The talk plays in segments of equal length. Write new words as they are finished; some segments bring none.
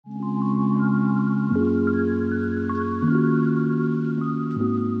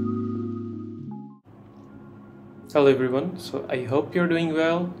Hello everyone, so I hope you're doing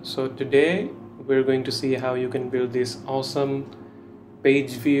well. So today we're going to see how you can build this awesome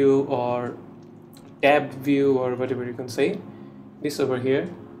page view or tab view or whatever you can say, this over here.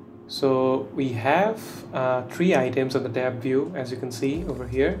 So we have three items on the tab view, as you can see over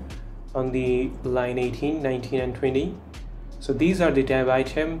here on the line 18, 19 and 20. So these are the tab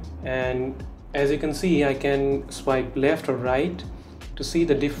item, and as you can see I can swipe left or right to see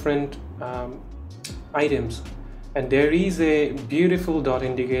the different items, and there is a beautiful dot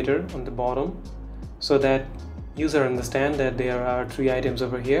indicator on the bottom so that user understand that there are three items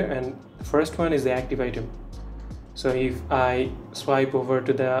over here, and the first one is the active item. So if I swipe over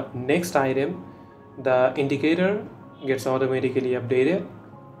to the next item, the indicator gets automatically updated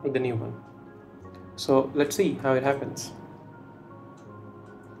with the new one. So let's see how it happens.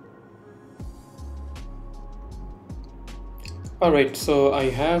 Alright, so I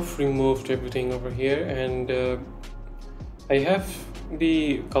have removed everything over here, and I have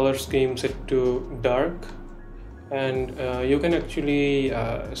the color scheme set to dark, and you can actually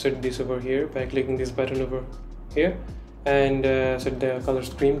set this over here by clicking this button over here and set the color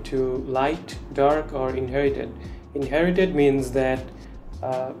scheme to light, dark or inherited. Inherited means that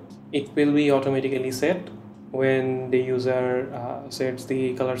it will be automatically set when the user sets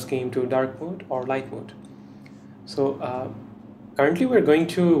the color scheme to dark mode or light mode. So currently we're going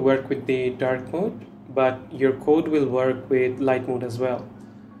to work with the dark mode, but your code will work with light mode as well.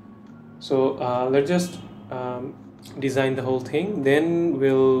 So let's just design the whole thing, then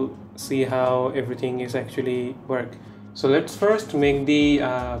we'll see how everything is actually work. So let's first make the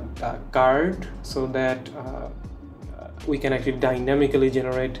card so that we can actually dynamically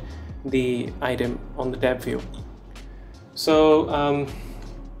generate the item on the tab view. So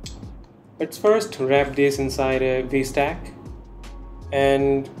let's first wrap this inside a VStack,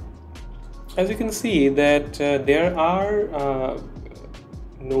 and as you can see that there are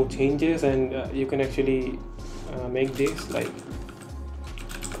no changes, and you can actually make this like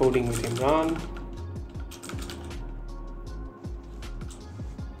coding with Imran.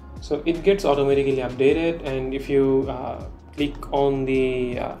 So it gets automatically updated, and if you click on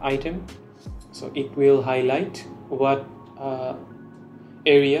the item, so it will highlight what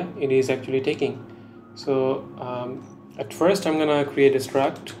area it is actually taking. So at first I'm gonna create a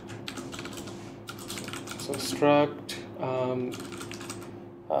struct. So struct,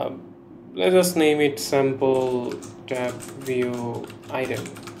 let's just name it sample tab view item.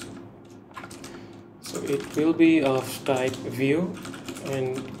 So it will be of type view,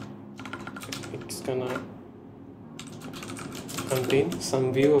 and it's gonna contain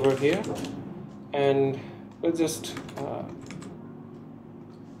some view over here, and let's just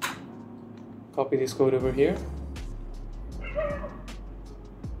copy this code over here.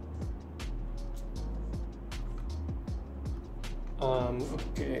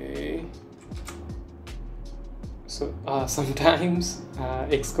 Okay, so sometimes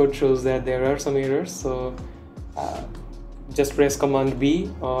Xcode shows that there are some errors, so just press Command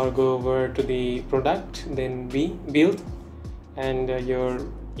B or go over to the product, then B, build, and your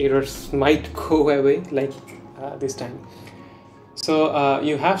errors might go away like this time. So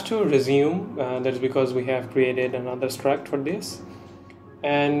you have to resume, that's because we have created another struct for this,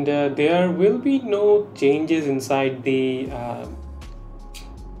 and there will be no changes inside the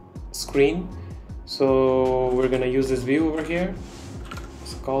screen. So we're gonna use this view over here,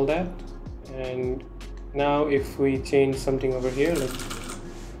 let's call that, and now if we change something over here like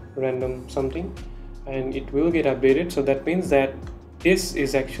random something, and it will get updated. So that means that this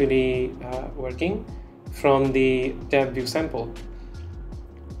is actually working from the tab view sample.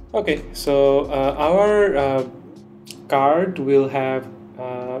 Okay, so our card will have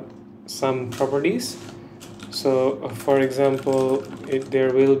some properties. So for example,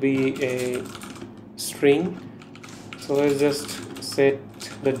 there will be a string. So let's just set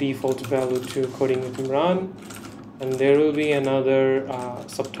the default value to coding with Imran, and there will be another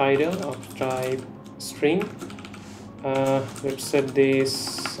subtitle of type string. Let's set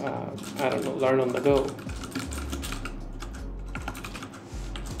this I don't know, learn on the go,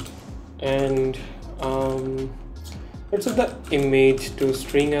 and let's set the image to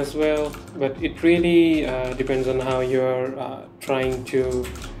string as well, but it really depends on how you're trying to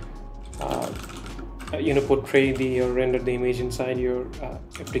portray the or render the image inside your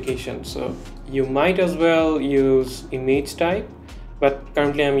application. So you might as well use image type, but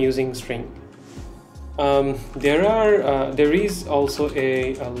currently I'm using string. There is also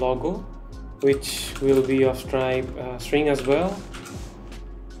a logo which will be of type string as well.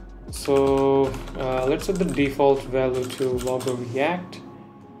 So let's set the default value to logo react,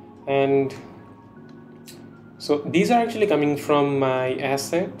 and So So these are actually coming from my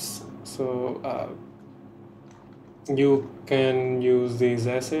assets. So you can use these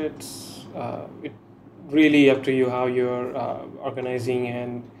assets. It really up to you how you're organizing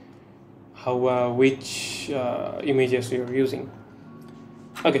and how which images you're using.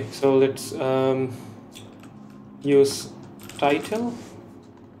 Okay, so let's use title,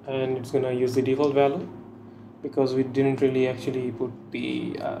 and it's gonna use the default value because we didn't really actually put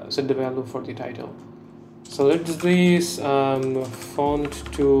the set the value for the title. So let's do this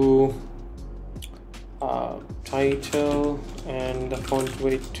font to title and the font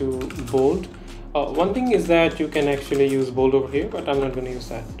weight to bold. One thing is that you can actually use bold over here, but I'm not going to use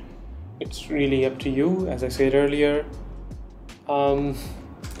that. It's really up to you, as I said earlier.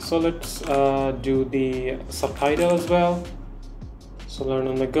 So let's do the subtitle as well. So learn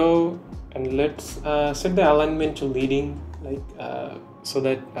on the go, and let's set the alignment to leading, like so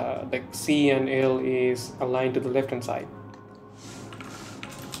that the C and L is aligned to the left hand side.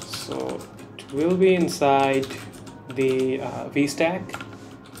 So it will be inside the VStack.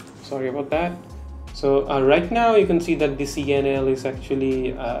 Sorry about that. So right now you can see that the C and L is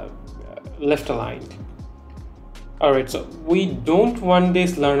actually left aligned. Alright, so we don't want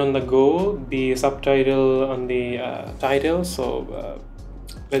this learn on the go, the subtitle on the title, so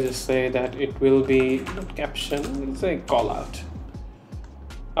let's just say that it will be not caption, it's a call out.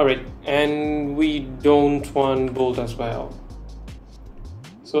 Alright, and we don't want bold as well.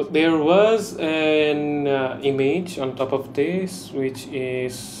 So there was an image on top of this, which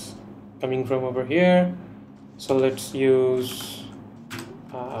is coming from over here. So let's use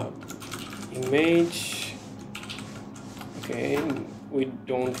image. Okay, we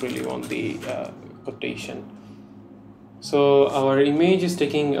don't really want the quotation. So our image is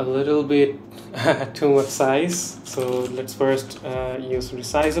taking a little bit too much size. So let's first use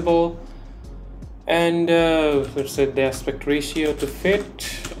resizable, and let's set the aspect ratio to fit,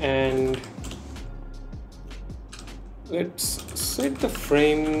 and let's set the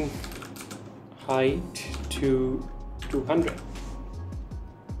frame height to 200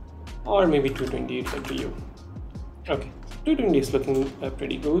 or maybe 220, it's up to you. Okay, 220 is looking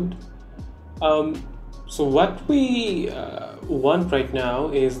pretty good. So what we want right now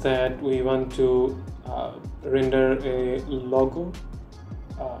is that we want to render a logo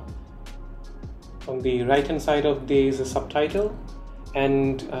on the right hand side of this subtitle,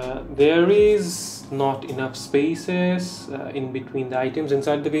 and there is not enough spaces in between the items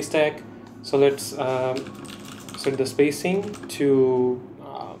inside the VStack. So let's set the spacing to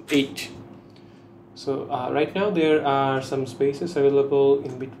 8. So right now there are some spaces available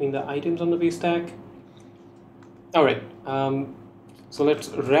in between the items on the VStack. Alright, so let's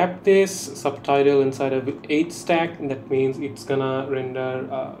wrap this subtitle inside of 8 stack, and that means it's gonna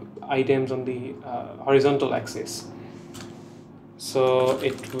render items on the horizontal axis. So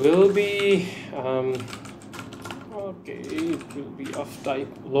it will be okay, it will be of type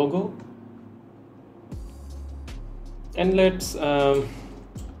logo, and let's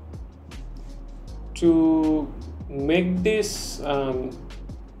to make this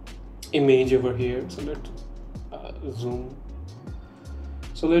image over here, so let's zoom.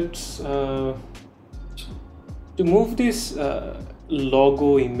 So let's to move this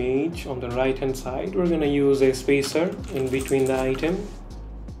logo image on the right hand side, we're going to use a spacer in between the item.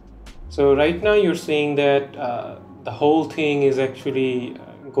 So right now you're seeing that the whole thing is actually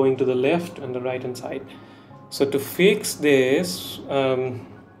going to the left and the right hand side. So to fix this,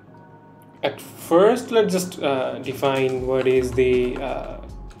 at first let's just define what is the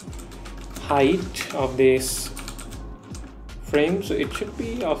height of this frame. So it should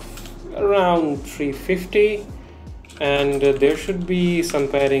be of around 350, and there should be some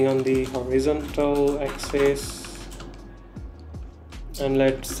padding on the horizontal axis, and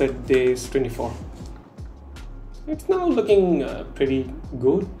let's set this 24. It's now looking pretty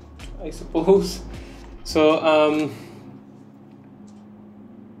good, I suppose. So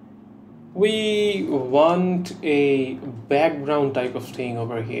we want a background type of thing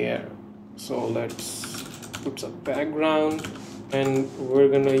over here. So let's put some background, and we're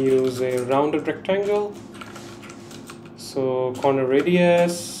gonna use a rounded rectangle. So corner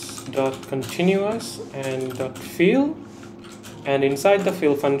radius dot continuous and dot fill, and inside the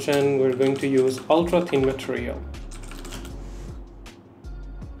fill function we're going to use ultra thin material.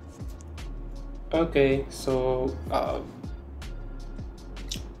 Okay, so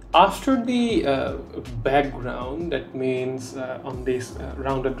after the background, that means on this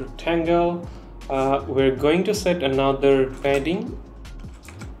rounded rectangle, we're going to set another padding.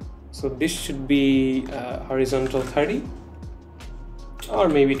 So this should be horizontal 30 or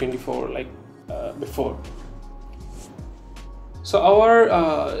maybe 24 like before. So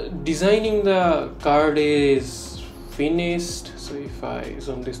our designing the card is finished. So if I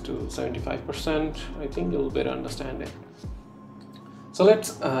zoom this to 75%, I think you'll better understand it. So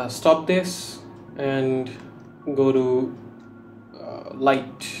let's stop this and go to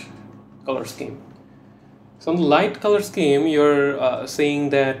light color scheme. So on the light color scheme, you're saying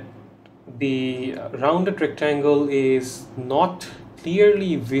that the rounded rectangle is not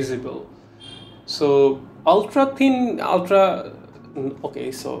clearly visible. So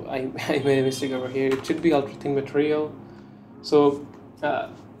okay, so I made a mistake over here. It should be ultra thin material. So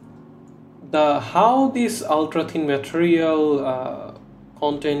how this ultra thin material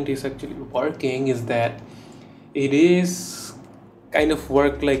content is actually working is that it is kind of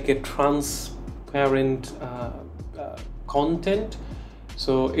work like a transparent content.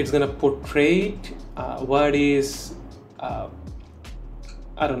 So it's gonna portray what is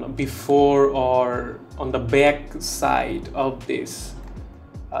I don't know, before or on the back side of this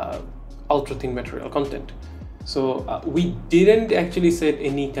ultra thin material content. So we didn't actually set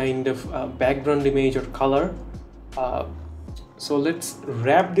any kind of background image or color. So let's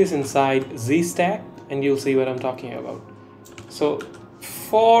wrap this inside Z-Stack and you'll see what I'm talking about. So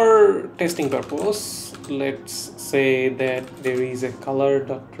for testing purpose, let's say that there is a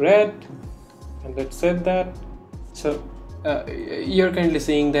color.red and let's set that. So you're currently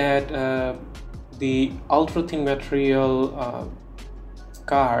seeing that the ultra thin material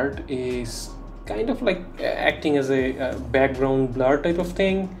card is kind of like acting as a background blur type of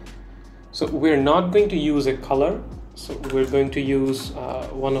thing. So we're not going to use a color. So we're going to use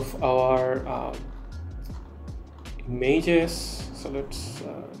one of our images. So let's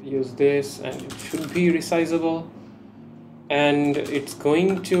use this and it should be resizable. And it's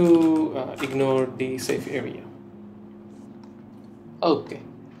going to ignore the safe area. Okay,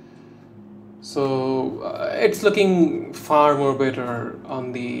 so it's looking far more better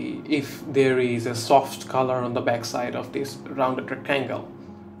on the if there is a soft color on the back side of this rounded rectangle.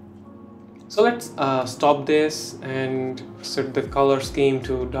 So let's stop this and set the color scheme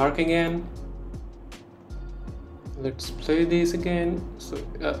to dark again. Let's play this again.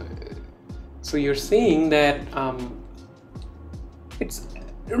 So you're seeing that it's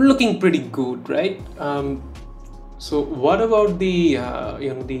looking pretty good, right? So what about the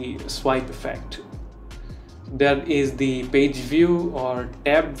the swipe effect? That is the page view or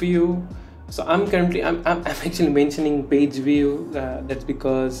tab view. So I'm actually mentioning page view. That's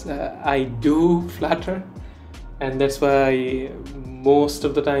because I do Flutter, and that's why most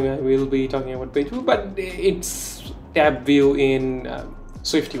of the time I will be talking about page view. But it's tab view in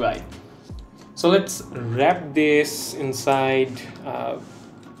SwiftUI. So let's wrap this inside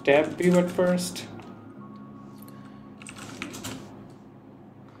tab view at first.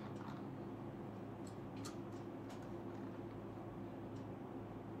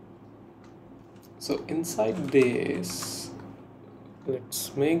 So inside this,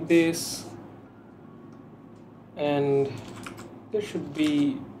 let's make this, and there should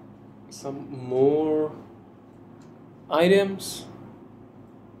be some more items,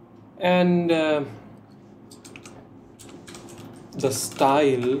 and the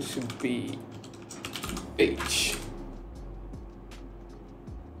style should be page.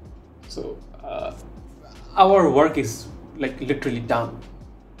 So our work is like literally done.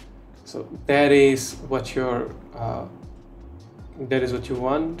 So that is what you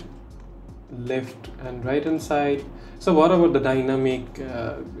want, left and right hand side. So what about the dynamic,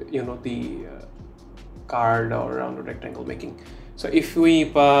 the card or rounded rectangle making? So if we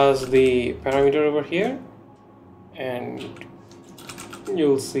pass the parameter over here, and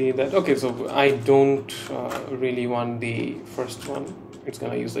you'll see that, okay, so I don't really want the first one. It's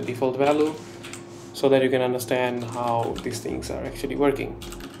gonna use the default value so that you can understand how these things are actually working.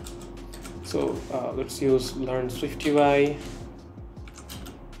 So let's use learn SwiftUI.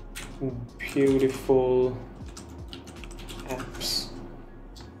 Beautiful apps.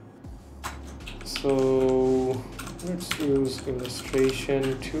 So let's use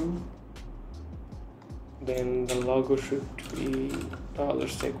illustration 2. Then the logo should be,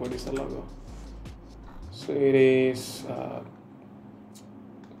 let's check what is the logo. So it is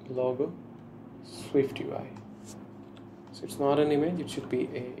logo SwiftUI. So it's not an image, it should be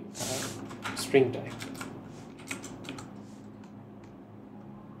a string type.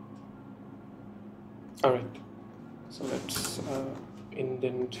 All right, so let's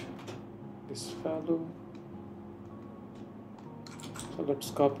indent this value. So let's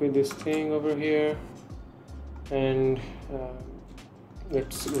copy this thing over here, and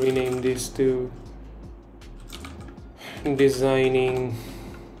let's rename this to designing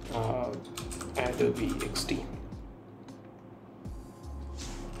Adobe XD.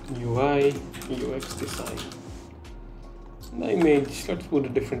 UI, UX design. The image, let's put a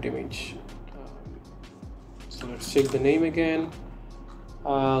different image. So let's check the name again.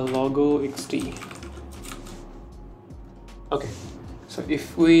 Logo XD. Okay, so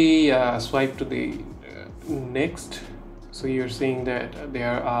if we swipe to the next, so you're seeing that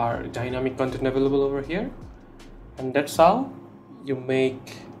there are dynamic content available over here, and that's how you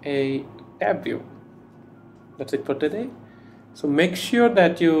make a tab view. That's it for today. So make sure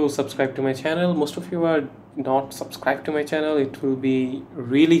that you subscribe to my channel. Most of you are not subscribed to my channel. It will be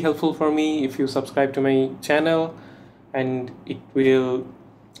really helpful for me if you subscribe to my channel, and it will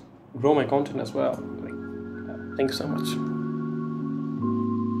grow my content as well. Thank you so much.